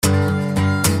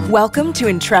Welcome to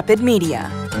Intrepid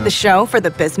Media, the show for the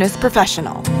business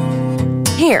professional.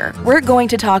 Here, we're going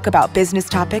to talk about business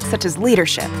topics such as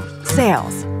leadership,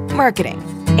 sales, marketing,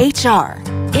 HR,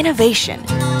 innovation,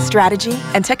 strategy,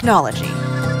 and technology.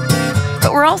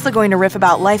 But we're also going to riff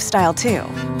about lifestyle too,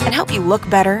 and help you look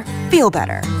better, feel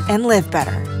better, and live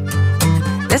better.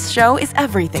 This show is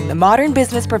everything the modern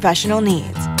business professional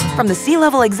needs, from the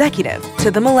C-level executive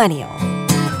to the millennial.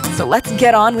 So let's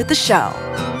get on with the show.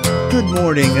 Good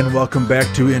morning and welcome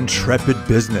back to Intrepid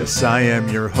Business. I am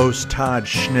your host, Todd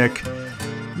Schnick.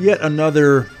 Yet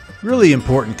another really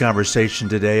important conversation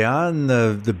today on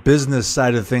the business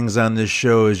side of things on this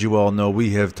show. As you all know, we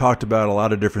have talked about a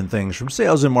lot of different things, from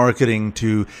sales and marketing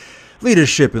to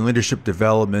leadership and leadership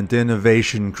development,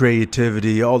 innovation,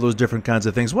 creativity, all those different kinds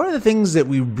of things. One of the things that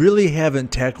we really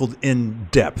haven't tackled in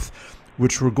depth,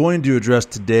 which we're going to address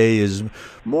today, is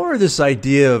more this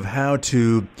idea of how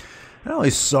to not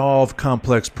only solve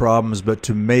complex problems, but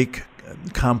to make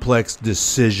complex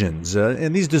decisions.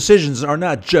 And these decisions are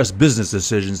not just business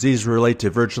decisions. These relate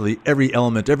to virtually every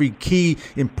element, every key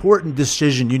important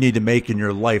decision you need to make in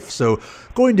your life. So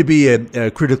going to be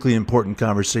a critically important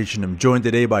conversation. I'm joined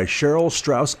today by Cheryl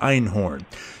Stauss Einhorn.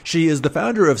 She is the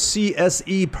founder of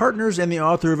CSE Partners and the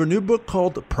author of a new book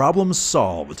called Problem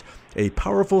Solved: A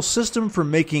Powerful System for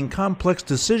Making Complex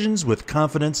Decisions with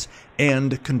Confidence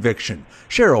and Conviction.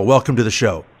 Cheryl, welcome to the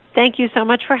show. Thank you so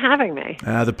much for having me.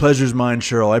 The pleasure's mine,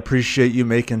 Cheryl. I appreciate you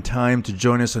making time to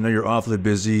join us. I know you're awfully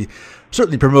busy,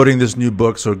 certainly promoting this new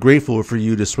book, so grateful for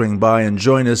you to swing by and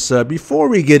join us. Before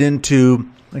we get into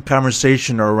a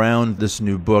conversation around this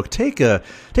new book, take a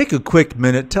quick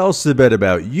minute. Tell us a bit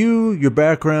about you, your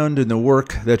background, and the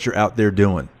work that you're out there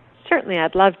doing. Certainly,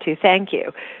 I'd love to. Thank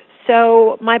you.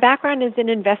 So my background is in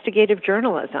investigative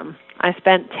journalism. I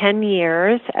spent 10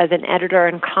 years as an editor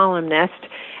and columnist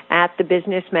at the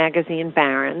business magazine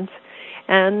Barron's,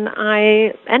 and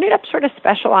I ended up sort of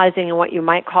specializing in what you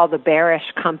might call the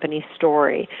bearish company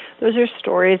story. Those are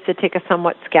stories that take a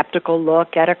somewhat skeptical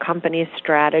look at a company's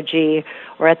strategy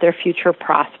or at their future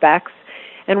prospects.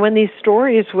 And when these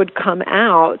stories would come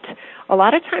out, a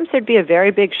lot of times there'd be a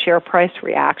very big share price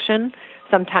reaction.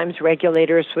 Sometimes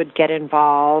regulators would get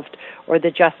involved, or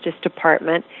the Justice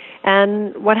Department.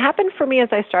 And what happened for me is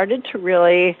I started to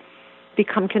really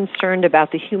become concerned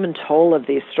about the human toll of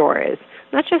these stories,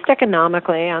 not just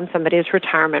economically on somebody's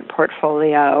retirement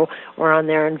portfolio or on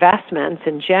their investments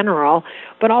in general,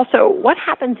 but also what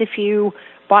happens if you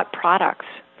bought products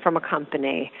from a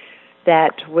company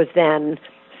that was then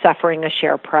suffering a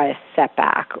share price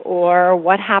setback, or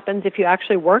what happens if you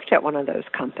actually worked at one of those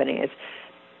companies.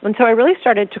 And so I really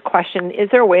started to question, is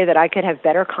there a way that I could have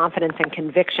better confidence and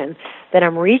conviction that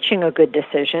I'm reaching a good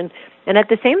decision? And at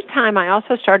the same time, I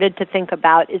also started to think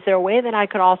about, is there a way that I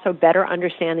could also better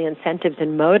understand the incentives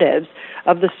and motives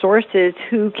of the sources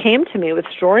who came to me with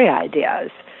story ideas?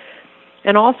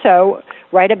 And also,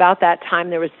 right about that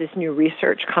time, there was this new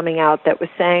research coming out that was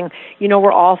saying,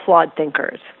 we're all flawed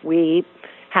thinkers. We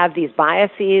have these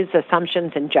biases,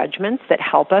 assumptions, and judgments that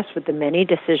help us with the many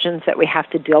decisions that we have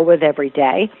to deal with every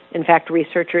day. In fact,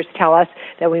 researchers tell us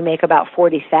that we make about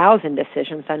 40,000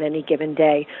 decisions on any given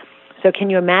day. So can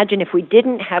you imagine if we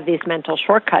didn't have these mental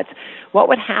shortcuts, what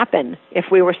would happen if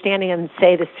we were standing in,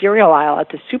 say, the cereal aisle at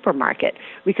the supermarket?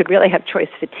 We could really have choice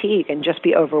fatigue and just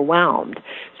be overwhelmed.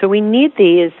 So we need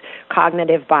these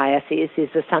cognitive biases, these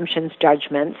assumptions,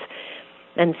 judgments,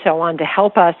 and so on to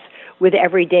help us with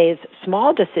everyday's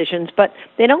small decisions, but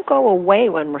they don't go away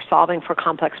when we're solving for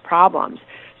complex problems.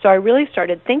 So I really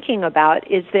started thinking about,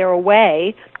 is there a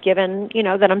way, given,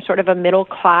 that I'm sort of a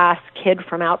middle-class kid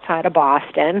from outside of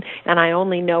Boston, and I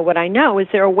only know what I know, is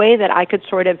there a way that I could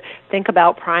sort of think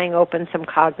about prying open some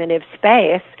cognitive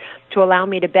space to allow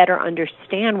me to better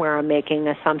understand where I'm making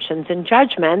assumptions and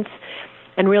judgments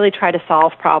and really try to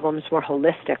solve problems more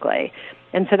holistically?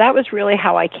 And so that was really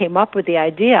how I came up with the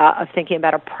idea of thinking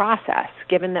about a process.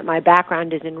 Given that my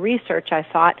background is in research, I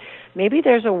thought maybe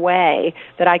there's a way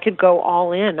that I could go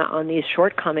all in on these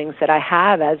shortcomings that I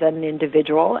have as an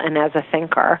individual and as a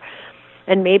thinker.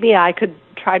 And maybe I could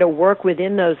try to work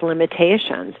within those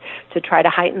limitations to try to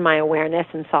heighten my awareness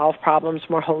and solve problems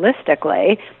more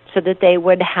holistically so that they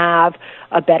would have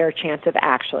a better chance of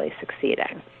actually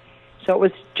succeeding. So it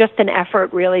was just an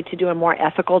effort really to do a more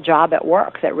ethical job at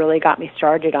work that really got me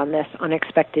started on this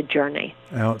unexpected journey.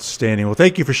 Outstanding. Well,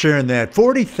 thank you for sharing that.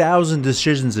 40,000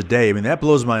 decisions a day. I mean, that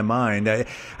blows my mind.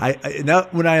 Now,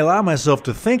 when I allow myself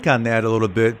to think on that a little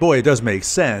bit, boy, it does make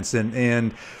sense.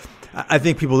 And I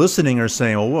think people listening are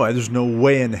saying, well, there's no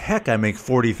way in heck I make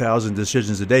 40,000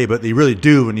 decisions a day, but they really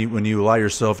do when you allow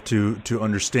yourself to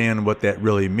understand what that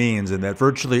really means, and that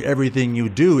virtually everything you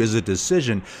do is a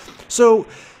decision. So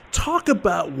talk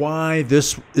about why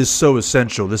this is so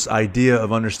essential, this idea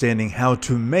of understanding how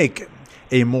to make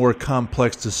a more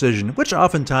complex decision, which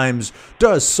oftentimes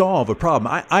does solve a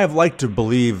problem. I have liked to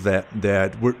believe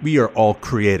that we are all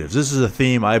creatives. This is a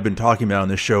theme I've been talking about on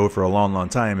this show for a long, long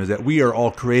time, is that we are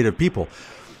all creative people.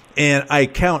 And I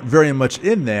count very much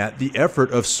in that the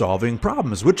effort of solving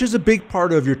problems, which is a big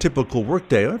part of your typical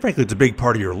workday. And frankly, it's a big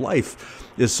part of your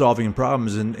life, is solving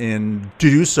problems. And to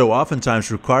do so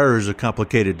oftentimes requires a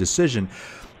complicated decision.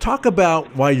 Talk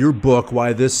about why your book,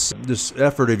 why this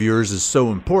effort of yours is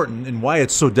so important, and why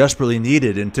it's so desperately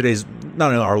needed in today's,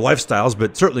 not in our lifestyles,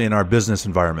 but certainly in our business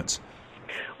environments.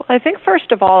 Well, I think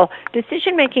first of all,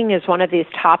 decision making is one of these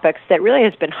topics that really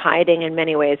has been hiding in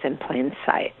many ways in plain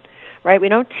sight. Right? We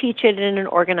don't teach it in an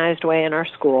organized way in our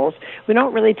schools. We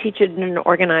don't really teach it in an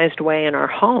organized way in our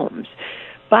homes.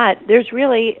 But there's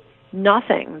really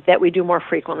nothing that we do more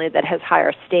frequently that has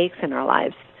higher stakes in our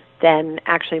lives than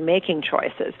actually making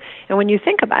choices. And when you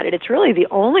think about it, it's really the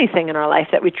only thing in our life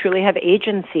that we truly have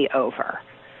agency over,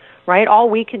 right? All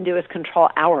we can do is control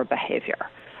our behavior,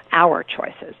 our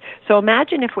choices. So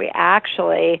imagine if we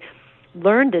actually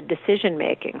learned a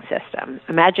decision-making system.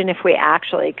 Imagine if we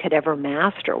actually could ever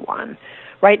master one,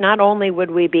 right? Not only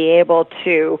would we be able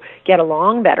to get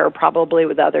along better probably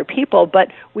with other people, but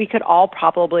we could all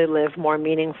probably live more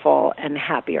meaningful and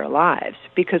happier lives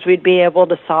because we'd be able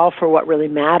to solve for what really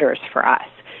matters for us.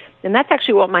 And that's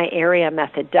actually what my area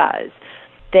method does.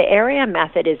 The area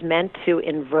method is meant to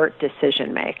invert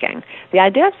decision-making. The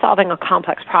idea of solving a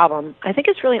complex problem, I think,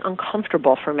 is really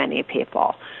uncomfortable for many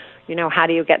people. You know, how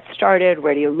do you get started?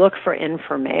 Where do you look for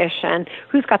information?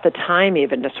 Who's got the time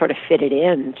even to sort of fit it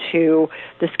into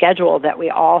the schedule that we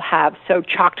all have so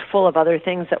chocked full of other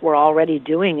things that we're already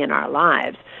doing in our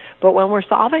lives? But when we're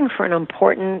solving for an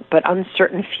important but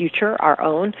uncertain future, our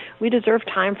own, we deserve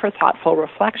time for thoughtful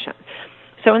reflection.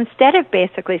 So instead of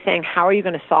basically saying, how are you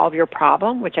going to solve your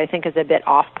problem, which I think is a bit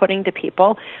off-putting to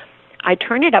people, I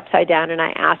turn it upside down and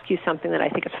I ask you something that I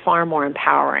think is far more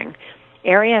empowering.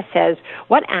 Area says,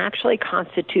 what actually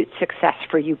constitutes success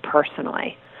for you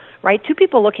personally? Right? Two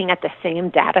people looking at the same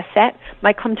data set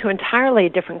might come to entirely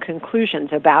different conclusions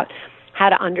about how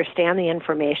to understand the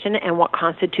information and what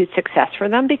constitutes success for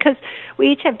them because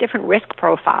we each have different risk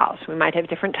profiles. We might have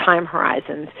different time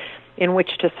horizons in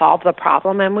which to solve the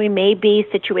problem, and we may be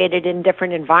situated in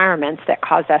different environments that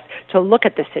cause us to look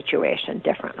at the situation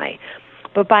differently.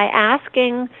 But by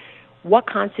asking what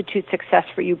constitutes success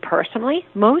for you personally,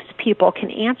 most people can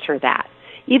answer that.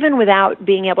 Even without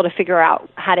being able to figure out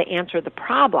how to answer the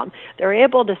problem, they're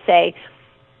able to say,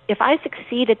 if I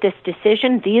succeed at this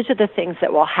decision, these are the things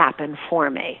that will happen for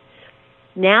me.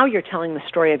 Now you're telling the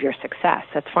story of your success.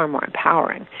 That's far more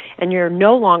empowering. And you're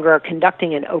no longer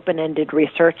conducting an open-ended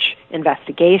research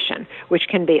investigation, which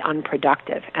can be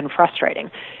unproductive and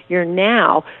frustrating. You're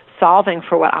now solving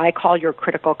for what I call your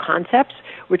critical concepts,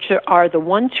 which are the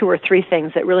 1, 2, or 3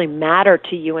 things that really matter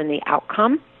to you in the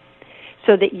outcome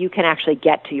so that you can actually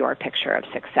get to your picture of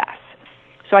success.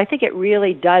 So I think it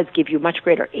really does give you much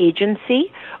greater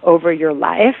agency over your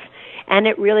life, and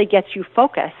it really gets you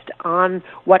focused on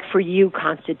what for you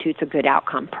constitutes a good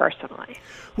outcome personally.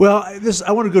 Well,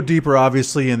 I want to go deeper,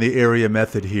 obviously, in the area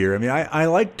method here. I mean, I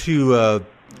like to,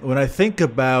 when I think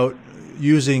about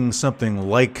using something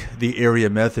like the area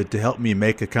method to help me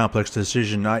make a complex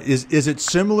decision, is it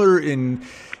similar in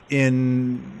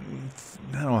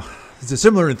I don't know, is it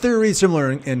similar in theory,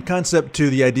 similar in concept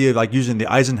to the idea of like using the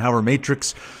Eisenhower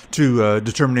matrix to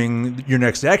determining your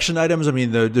next action items? I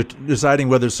mean, deciding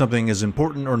whether something is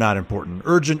important or not important,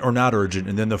 urgent or not urgent,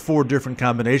 and then the 4 different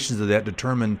combinations of that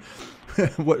determine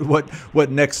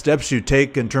what next steps you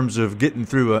take in terms of getting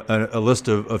through a list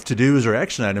of to-dos or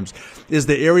action items. Is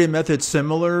the area method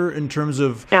similar in terms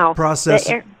of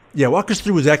process? Walk us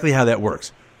through exactly how that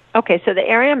works. Okay, so the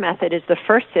area method is the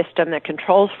first system that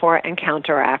controls for and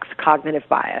counteracts cognitive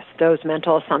bias, those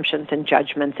mental assumptions and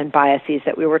judgments and biases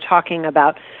that we were talking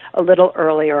about a little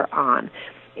earlier on.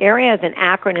 AREA is an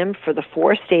acronym for the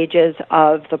 4 stages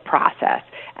of the process: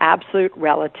 absolute,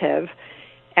 relative,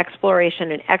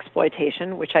 exploration, and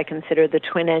exploitation, which I consider the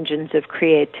twin engines of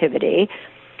creativity,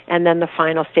 and then the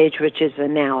final stage, which is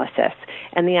analysis.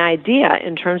 And the idea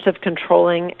in terms of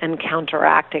controlling and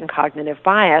counteracting cognitive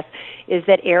bias is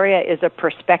that AREA is a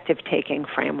perspective-taking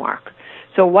framework.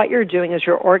 So what you're doing is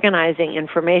you're organizing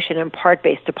information in part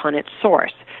based upon its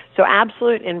source. So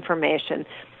absolute information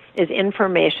is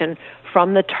information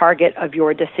from the target of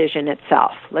your decision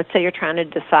itself. Let's say you're trying to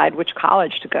decide which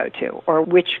college to go to or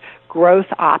which growth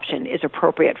option is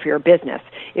appropriate for your business.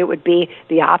 It would be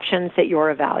the options that you're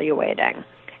evaluating.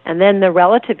 And then the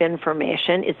relative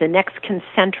information is the next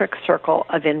concentric circle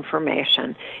of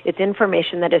information. It's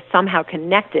information that is somehow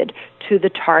connected to the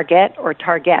target or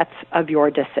targets of your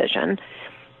decision.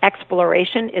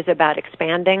 Exploration is about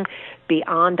expanding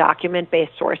beyond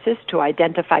document-based sources to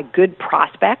identify good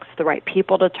prospects, the right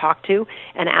people to talk to,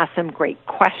 and ask them great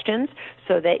questions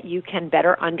so that you can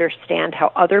better understand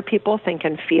how other people think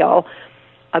and feel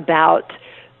about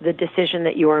the decision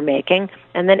that you are making.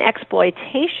 And then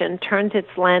exploitation turns its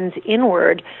lens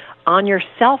inward on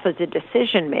yourself as a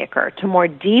decision maker to more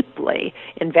deeply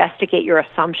investigate your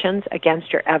assumptions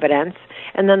against your evidence.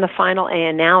 And then the final A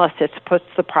analysis puts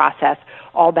the process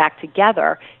all back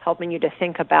together, helping you to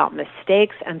think about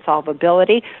mistakes and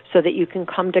solvability so that you can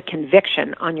come to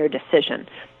conviction on your decision.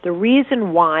 The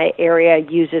reason why area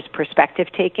uses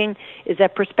perspective taking is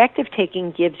that perspective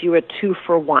taking gives you a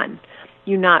 2-for-1.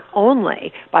 You not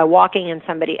only, by walking in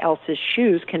somebody else's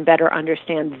shoes, can better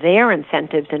understand their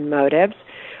incentives and motives,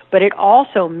 but it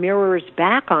also mirrors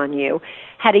back on you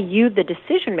how do you, the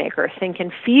decision maker, think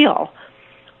and feel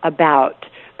about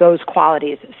those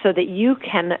qualities so that you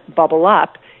can bubble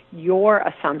up your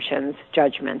assumptions,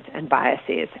 judgments, and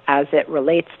biases as it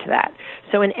relates to that.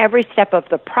 So in every step of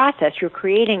the process, you're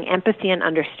creating empathy and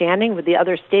understanding with the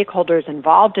other stakeholders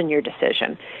involved in your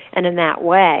decision. And in that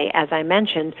way, as I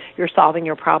mentioned, you're solving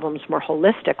your problems more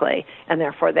holistically, and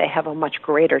therefore they have a much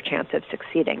greater chance of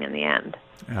succeeding in the end.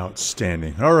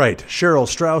 Outstanding. All right, Cheryl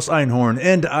Stauss Einhorn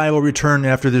and I will return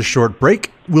after this short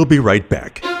break. We'll be right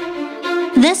back.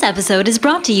 This episode is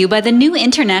brought to you by the new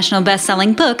international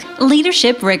best-selling book,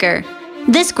 Leadership Rigor.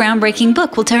 This groundbreaking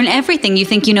book will turn everything you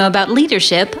think you know about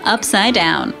leadership upside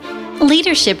down.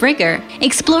 Leadership Rigor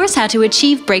explores how to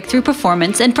achieve breakthrough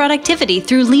performance and productivity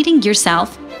through leading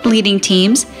yourself, leading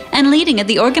teams, and leading at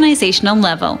the organizational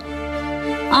level.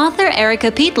 Author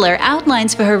Erica Pietler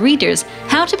outlines for her readers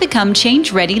how to become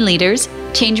change-ready leaders.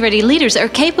 Change-ready leaders are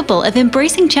capable of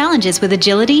embracing challenges with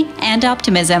agility and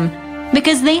optimism,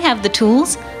 because they have the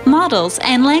tools, models,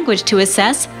 and language to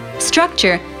assess,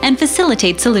 structure, and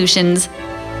facilitate solutions.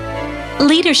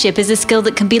 Leadership is a skill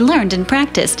that can be learned and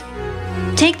practiced.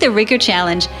 Take the Rigor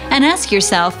Challenge and ask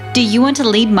yourself, do you want to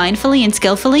lead mindfully and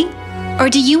skillfully? Or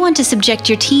do you want to subject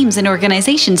your teams and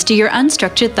organizations to your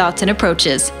unstructured thoughts and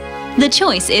approaches? The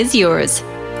choice is yours.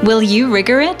 Will you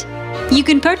rigor it? You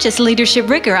can purchase Leadership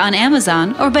Rigor on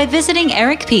Amazon or by visiting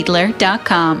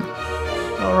ericpietler.com.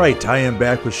 All right, I am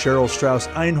back with Cheryl Stauss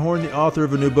Einhorn, the author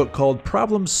of a new book called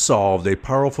Problem Solved, a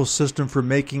powerful system for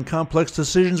making complex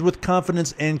decisions with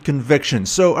confidence and conviction.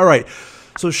 So, all right.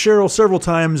 So, Cheryl, several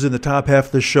times in the top half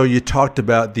of the show, you talked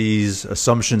about these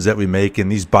assumptions that we make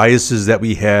and these biases that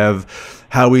we have,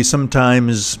 how we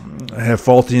sometimes have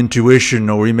faulty intuition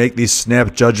or we make these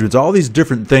snap judgments, all these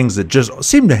different things that just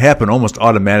seem to happen almost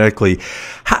automatically.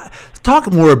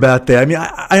 Talk more about that. I mean,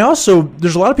 I also,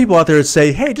 there's a lot of people out there that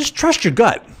say, hey, just trust your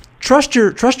gut. Trust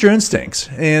your instincts.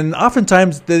 And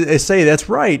oftentimes they say that's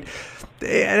right.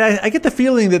 And I get the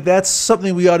feeling that that's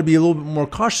something we ought to be a little bit more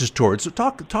cautious towards. So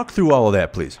talk through all of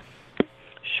that, please.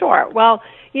 Sure. Well,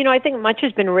 I think much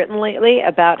has been written lately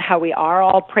about how we are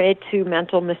all prey to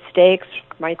mental mistakes,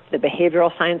 right? The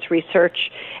behavioral science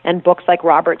research and books like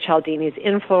Robert Cialdini's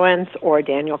Influence or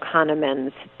Daniel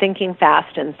Kahneman's Thinking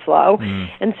Fast and Slow.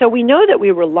 And so we know that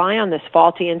we rely on this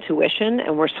faulty intuition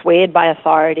and we're swayed by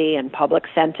authority and public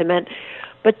sentiment.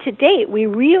 But to date, we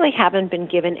really haven't been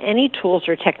given any tools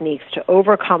or techniques to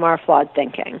overcome our flawed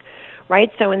thinking,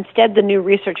 right? So instead, the new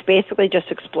research basically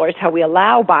just explores how we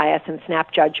allow bias and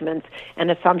snap judgments and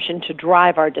assumption to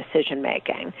drive our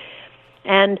decision-making.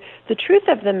 And the truth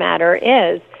of the matter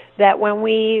is that when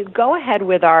we go ahead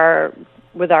with our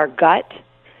gut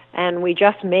and we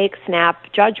just make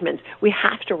snap judgments, we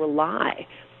have to rely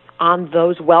on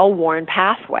those well-worn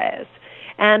pathways.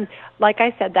 And like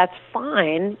I said, that's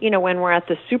fine, when we're at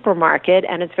the supermarket,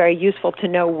 and it's very useful to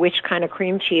know which kind of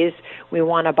cream cheese we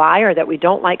want to buy, or that we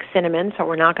don't like cinnamon, so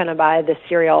we're not going to buy the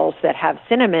cereals that have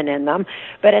cinnamon in them.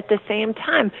 But at the same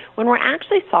time, when we're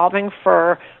actually solving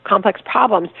for complex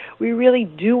problems, we really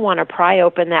do want to pry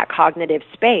open that cognitive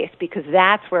space, because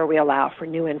that's where we allow for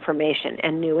new information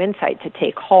and new insight to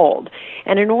take hold.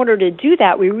 And in order to do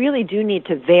that, we really do need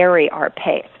to vary our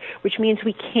pace, which means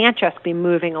we can't just be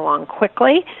moving along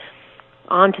quickly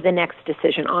on to the next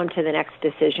decision,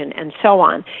 and so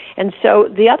on. And so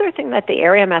the other thing that the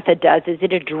area method does is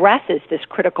it addresses this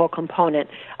critical component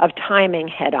of timing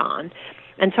head on.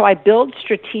 And so I build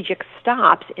strategic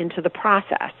stops into the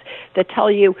process that tell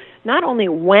you not only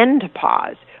when to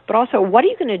pause, but also what are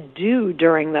you going to do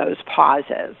during those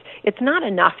pauses. It's not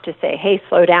enough to say, hey,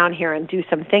 slow down here and do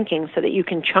some thinking so that you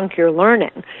can chunk your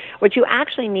learning. What you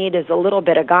actually need is a little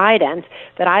bit of guidance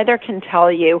that either can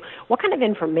tell you what kind of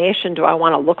information do I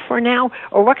want to look for now,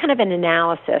 or what kind of an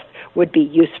analysis would be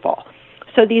useful.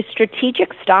 So these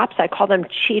strategic stops, I call them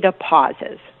cheetah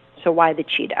pauses. So why the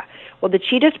cheetah? Well, the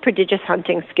cheetah's prodigious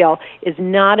hunting skill is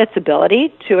not its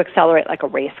ability to accelerate like a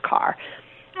race car.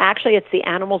 Actually, it's the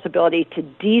animal's ability to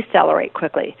decelerate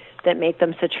quickly that make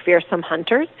them such fearsome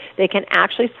hunters. They can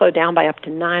actually slow down by up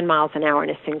to 9 miles an hour in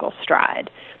a single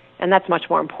stride. And that's much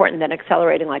more important than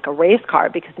accelerating like a race car,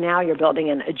 because now you're building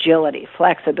in agility,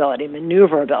 flexibility,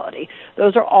 maneuverability.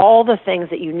 Those are all the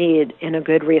things that you need in a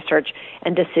good research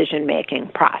and decision-making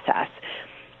process.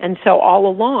 And so all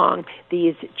along,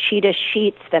 these cheetah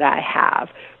sheets that I have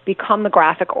become the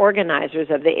graphic organizers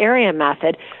of the area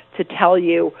method to tell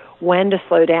you when to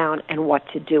slow down and what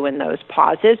to do in those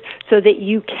pauses so that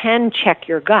you can check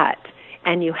your gut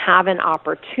and you have an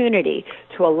opportunity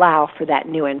to allow for that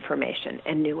new information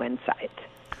and new insight.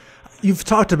 You've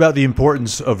talked about the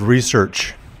importance of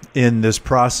research in this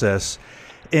process.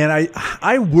 And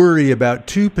I worry about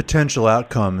two potential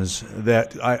outcomes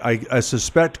that I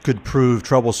suspect could prove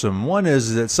troublesome. One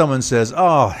is that someone says,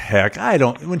 oh, heck,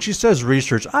 when she says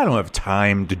research, I don't have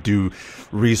time to do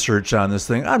research on this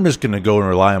thing. I'm just going to go and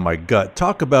rely on my gut.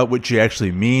 Talk about what you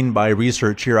actually mean by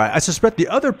research here. I suspect the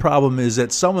other problem is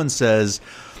that someone says,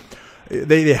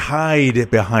 they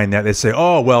hide behind that. They say,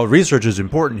 oh, well, research is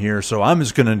important here, so I'm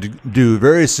just going to do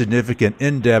very significant,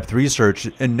 in-depth research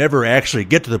and never actually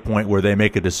get to the point where they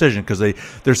make a decision, because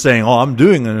they're saying, oh, I'm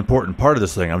doing an important part of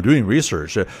this thing. I'm doing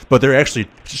research. But they're actually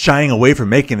shying away from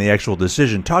making the actual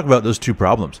decision. Talk about those two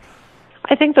problems.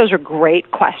 I think those are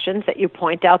great questions that you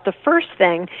point out. The first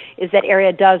thing is that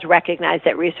AREA does recognize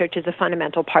that research is a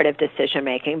fundamental part of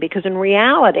decision-making, because in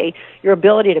reality, your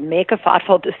ability to make a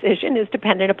thoughtful decision is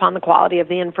dependent upon the quality of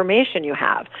the information you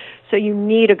have. So you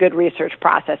need a good research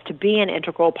process to be an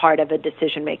integral part of a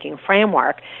decision-making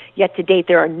framework. Yet to date,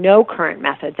 there are no current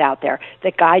methods out there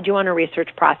that guide you on a research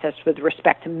process with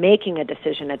respect to making a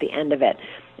decision at the end of it.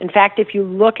 In fact, if you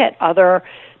look at other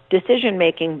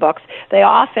decision-making books, they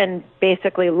often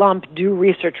basically lump do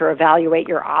research or evaluate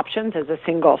your options as a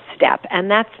single step. And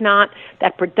that's not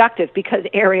that productive, because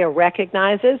AREA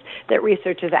recognizes that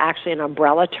research is actually an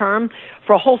umbrella term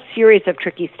for a whole series of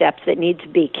tricky steps that need to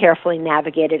be carefully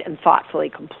navigated and thoughtfully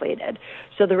completed.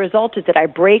 So the result is that I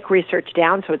break research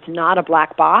down so it's not a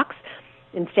black box.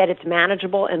 Instead, it's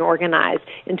manageable and organized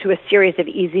into a series of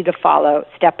easy-to-follow,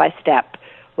 step-by-step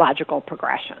logical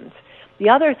progressions. The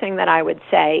other thing that I would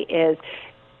say is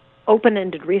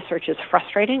open-ended research is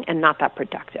frustrating and not that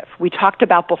productive. We talked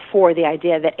about before the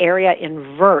idea that AREA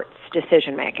inverts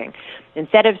decision-making.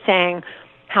 Instead of saying,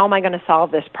 how am I going to solve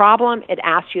this problem, it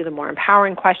asks you the more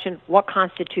empowering question, what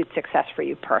constitutes success for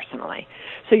you personally?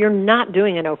 So you're not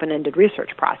doing an open-ended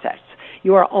research process.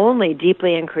 You are only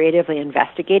deeply and creatively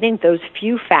investigating those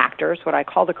few factors, what I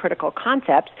call the critical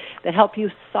concepts, that help you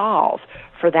solve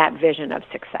for that vision of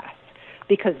success,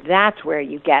 because that's where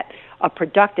you get a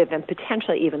productive and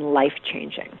potentially even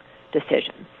life-changing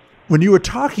decision. When you were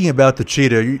talking about the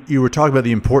cheetah, you were talking about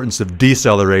the importance of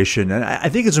deceleration. And I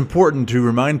think it's important to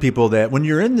remind people that when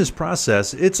you're in this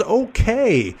process, it's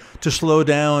okay to slow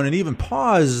down and even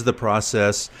pause the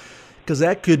process, because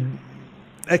that could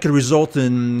result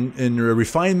in a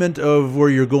refinement of where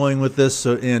you're going with this,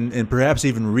 and perhaps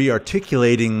even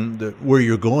re-articulating where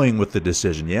you're going with the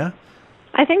decision, yeah?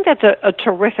 I think that's a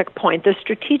terrific point. The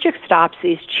strategic stops,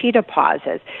 these cheetah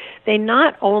pauses, they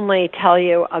not only tell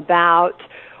you about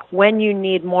when you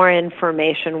need more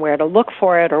information, where to look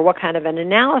for it, or what kind of an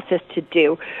analysis to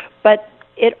do, but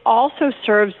it also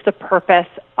serves the purpose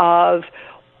of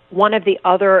one of the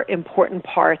other important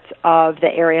parts of the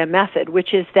AREA method,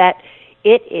 which is that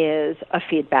it is a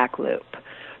feedback loop,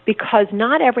 because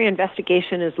not every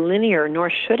investigation is linear, nor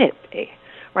should it be.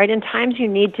 Right? In times you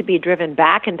need to be driven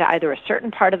back into either a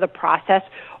certain part of the process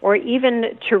or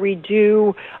even to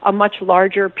redo a much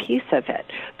larger piece of it.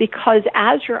 Because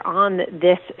as you're on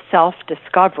this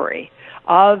self-discovery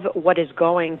of what is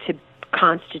going to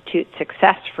constitute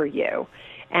success for you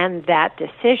and that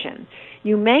decision,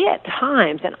 you may at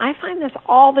times, and I find this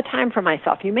all the time for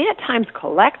myself, you may at times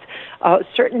collect a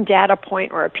certain data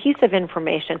point or a piece of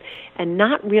information and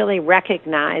not really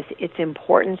recognize its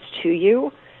importance to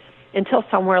you until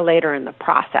somewhere later in the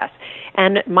process.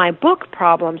 And my book,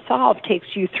 Problem Solved,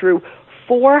 takes you through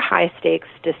 4 high-stakes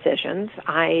decisions.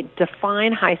 I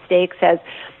define high stakes as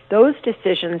those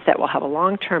decisions that will have a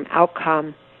long-term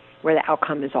outcome, where the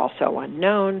outcome is also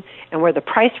unknown, and where the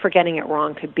price for getting it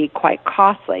wrong could be quite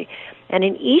costly. And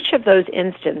in each of those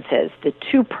instances, the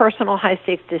 2 personal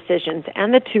high-stakes decisions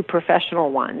and the 2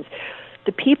 professional ones,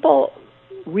 the people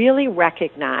really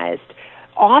recognized,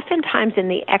 oftentimes in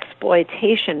the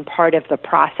exploitation part of the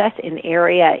process in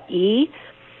area E,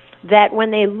 that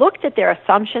when they looked at their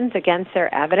assumptions against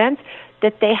their evidence,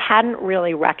 that they hadn't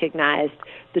really recognized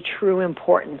the true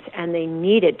importance, and they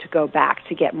needed to go back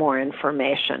to get more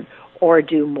information or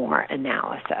do more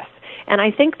analysis. And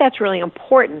I think that's really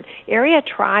important. AREA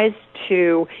tries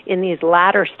to, in these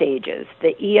latter stages,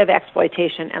 the E of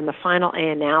exploitation and the final A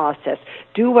analysis,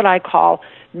 do what I call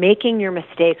making your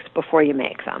mistakes before you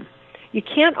make them. You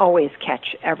can't always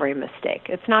catch every mistake.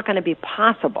 It's not going to be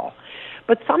possible.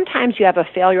 But sometimes you have a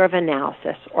failure of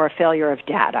analysis or a failure of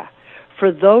data.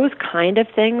 For those kind of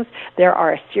things, there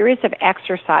are a series of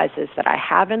exercises that I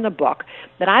have in the book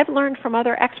that I've learned from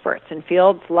other experts in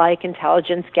fields like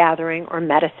intelligence gathering or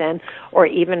medicine, or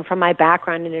even from my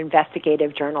background in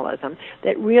investigative journalism,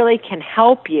 that really can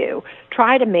help you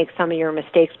try to make some of your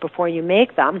mistakes before you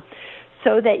make them,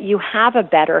 so that you have a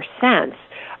better sense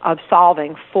of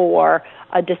solving for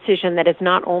a decision that is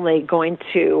not only going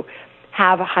to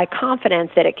have a high confidence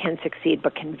that it can succeed,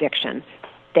 but conviction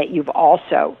that you've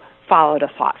also followed a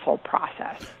thoughtful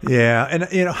process. Yeah, and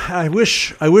I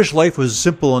wish life was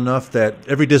simple enough that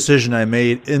every decision I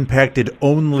made impacted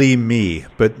only me,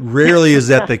 but rarely is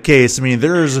that the case. I mean,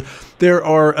 there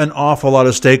are an awful lot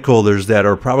of stakeholders that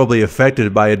are probably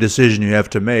affected by a decision you have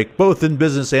to make, both in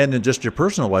business and in just your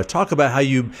personal life. Talk about how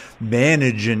you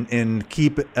manage and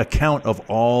keep account of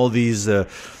all these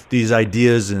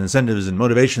ideas and incentives and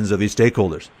motivations of these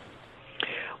stakeholders.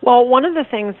 Well, one of the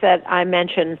things that I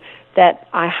mentioned that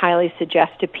I highly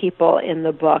suggest to people in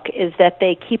the book is that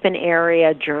they keep an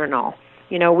AREA journal.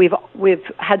 You know, we've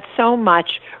had so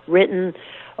much written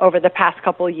over the past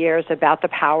couple of years about the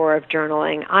power of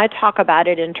journaling. I talk about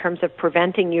it in terms of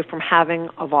preventing you from having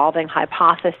evolving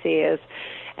hypotheses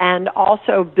and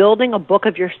also building a book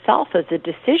of yourself as a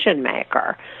decision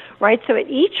maker, right? So at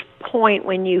each point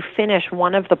when you finish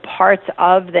one of the parts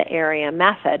of the AREA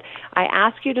method, I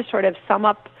ask you to sort of sum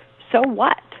up, so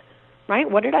what? Right?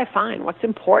 What did I find? What's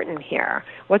important here?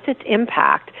 What's its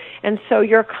impact? And so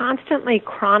you're constantly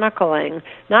chronicling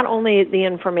not only the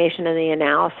information and the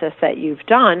analysis that you've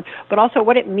done, but also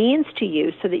what it means to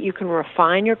you so that you can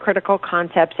refine your critical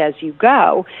concepts as you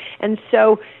go. And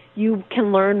so you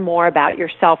can learn more about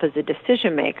yourself as a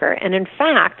decision maker. And in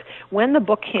fact, when the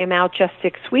book came out just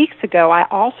 6 weeks ago, I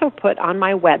also put on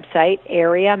my website,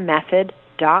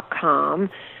 areamethod.com,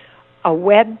 a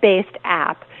web-based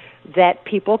app that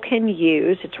people can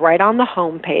use. It's right on the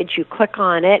home page. You click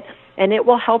on it, and it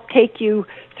will help take you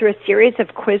through a series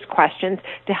of quiz questions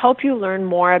to help you learn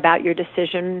more about your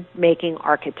decision-making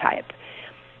archetype.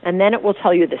 And then it will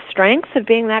tell you the strengths of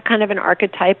being that kind of an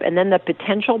archetype, and then the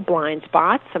potential blind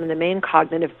spots, some of the main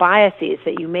cognitive biases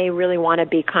that you may really want to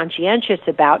be conscientious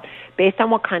about based on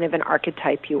what kind of an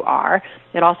archetype you are.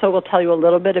 It also will tell you a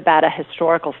little bit about a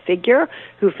historical figure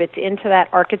who fits into that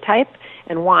archetype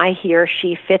and why he or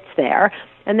she fits there.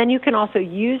 And then you can also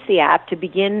use the app to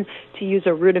begin to use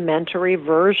a rudimentary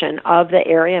version of the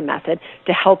AREA method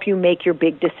to help you make your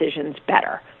big decisions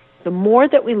better. The more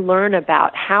that we learn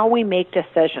about how we make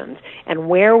decisions and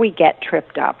where we get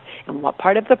tripped up and what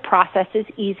part of the process is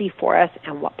easy for us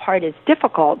and what part is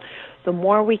difficult, the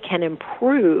more we can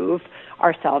improve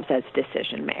ourselves as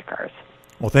decision makers.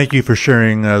 Well, thank you for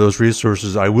sharing those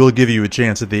resources. I will give you a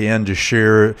chance at the end to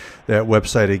share that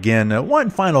website again.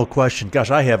 One final question. Gosh,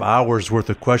 I have hours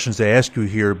worth of questions to ask you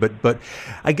here, but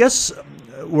I guess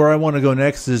where I want to go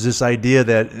next is this idea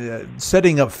that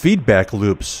setting up feedback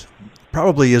loops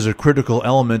probably is a critical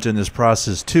element in this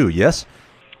process too, yes?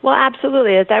 Well,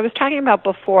 absolutely. As I was talking about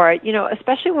before,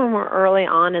 especially when we're early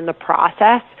on in the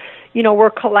process, we're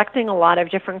collecting a lot of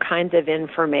different kinds of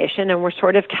information and we're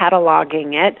sort of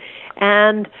cataloging it,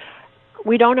 and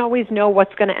we don't always know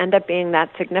what's going to end up being that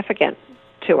significant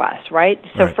to us, right?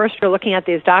 So First you're looking at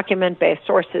these document-based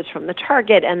sources from the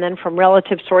target and then from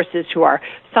relative sources who are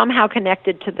somehow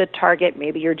connected to the target.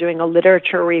 Maybe you're doing a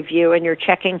literature review and you're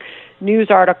checking news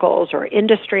articles or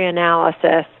industry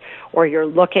analysis, or you're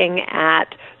looking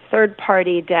at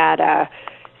third-party data.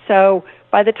 So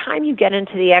by the time you get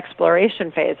into the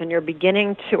exploration phase and you're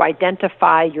beginning to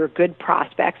identify your good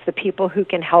prospects, the people who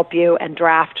can help you and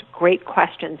draft great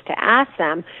questions to ask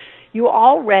them, you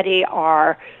already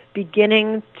are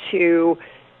beginning to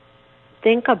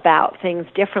think about things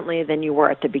differently than you were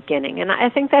at the beginning. And I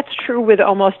think that's true with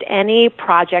almost any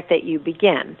project that you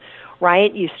begin,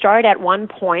 right? You start at one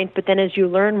point, but then as you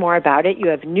learn more about it, you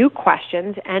have new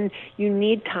questions, and you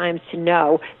need times to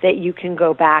know that you can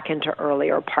go back into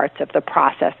earlier parts of the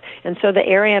process. And so the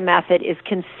area method is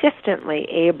consistently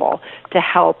able to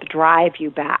help drive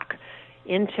you back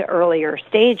into earlier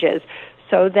stages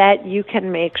so that you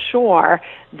can make sure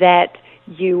that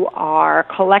you are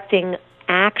collecting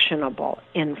actionable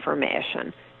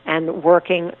information and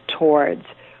working towards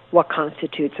what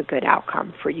constitutes a good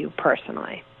outcome for you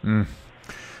personally.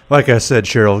 Like I said,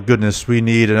 Cheryl, goodness, we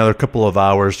need another couple of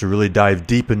hours to really dive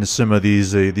deep into some of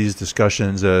these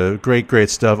discussions. Great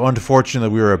stuff. Unfortunately,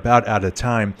 we are about out of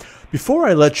time. Before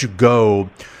I let you go,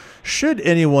 should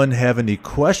anyone have any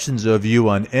questions of you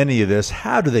on any of this,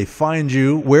 how do they find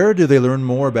you? Where do they learn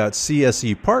more about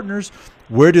CSE Partners?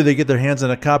 Where do they get their hands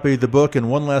on a copy of the book? And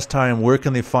one last time, where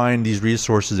can they find these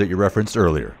resources that you referenced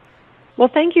earlier? Well,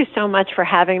 thank you so much for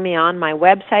having me on. My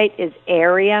website is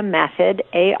Area Method,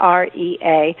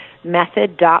 AREA,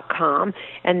 method.com.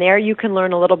 And there you can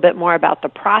learn a little bit more about the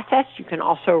process. You can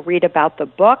also read about the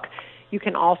book. You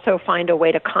can also find a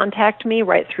way to contact me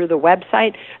right through the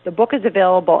website. The book is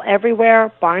available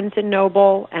everywhere, Barnes &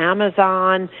 Noble,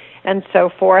 Amazon, and so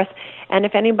forth. And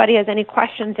if anybody has any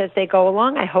questions as they go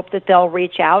along, I hope that they'll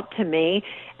reach out to me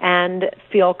and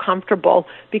feel comfortable,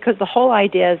 because the whole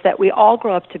idea is that we all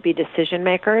grow up to be decision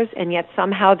makers, and yet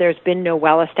somehow there's been no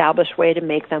well-established way to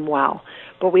make them well.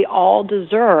 But we all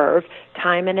deserve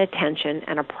time and attention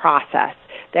and a process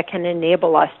that can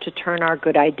enable us to turn our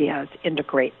good ideas into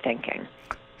great thinking.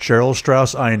 Cheryl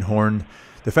Stauss Einhorn,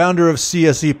 the founder of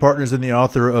CSE Partners and the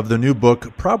author of the new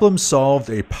book, Problem Solved,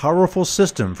 A Powerful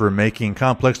System for Making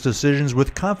Complex Decisions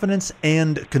with Confidence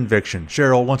and Conviction.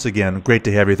 Cheryl, once again, great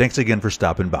to have you. Thanks again for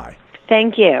stopping by.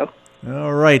 Thank you.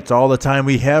 All right, all the time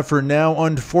we have for now.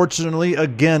 Unfortunately,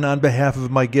 again, on behalf of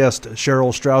my guest,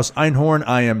 Cheryl Stauss Einhorn,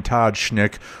 I am Todd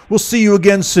Schnick. We'll see you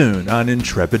again soon on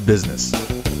Intrepid Business.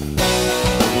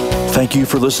 Thank you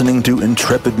for listening to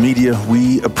Intrepid Media.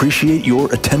 We appreciate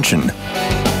your attention.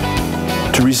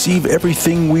 To receive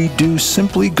everything we do,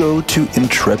 simply go to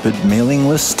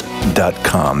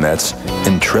intrepidmailinglist.com. That's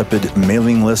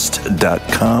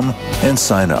intrepidmailinglist.com and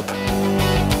sign up.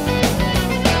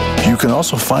 You can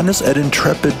also find us at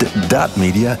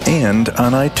intrepid.media and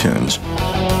on iTunes.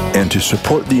 And to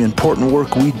support the important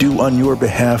work we do on your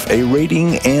behalf, a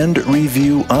rating and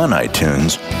review on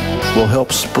iTunes will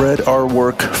help spread our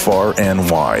work far and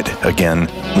wide. Again,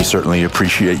 we certainly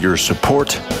appreciate your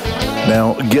support.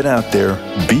 Now, get out there,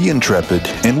 be intrepid,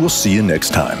 and we'll see you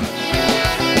next time.